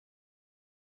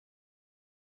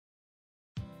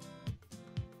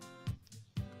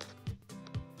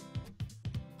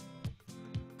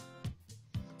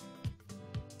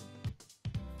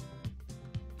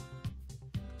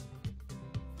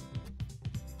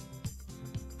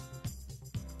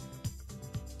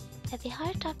At the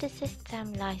heart of the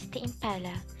system lies the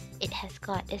impeller. It has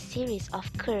got a series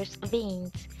of curved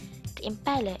vanes. The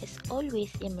impeller is always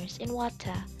immersed in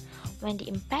water. When the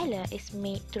impeller is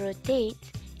made to rotate,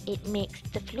 it makes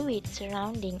the fluid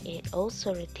surrounding it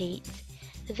also rotate.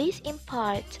 This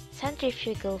imparts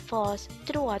centrifugal force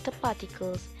to the water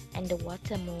particles and the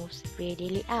water moves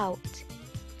readily out.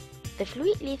 The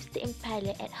fluid leaves the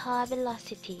impeller at high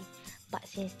velocity, but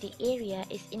since the area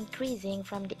is increasing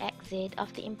from the exit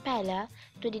of the impeller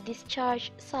to the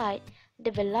discharge side,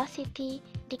 the velocity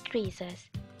decreases.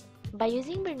 By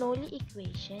using Bernoulli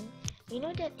equation, we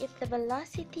know that if the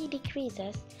velocity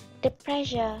decreases, the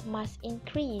pressure must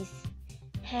increase.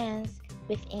 Hence,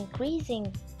 with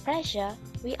increasing pressure,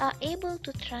 we are able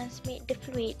to transmit the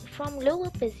fluid from lower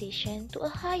position to a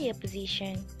higher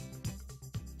position.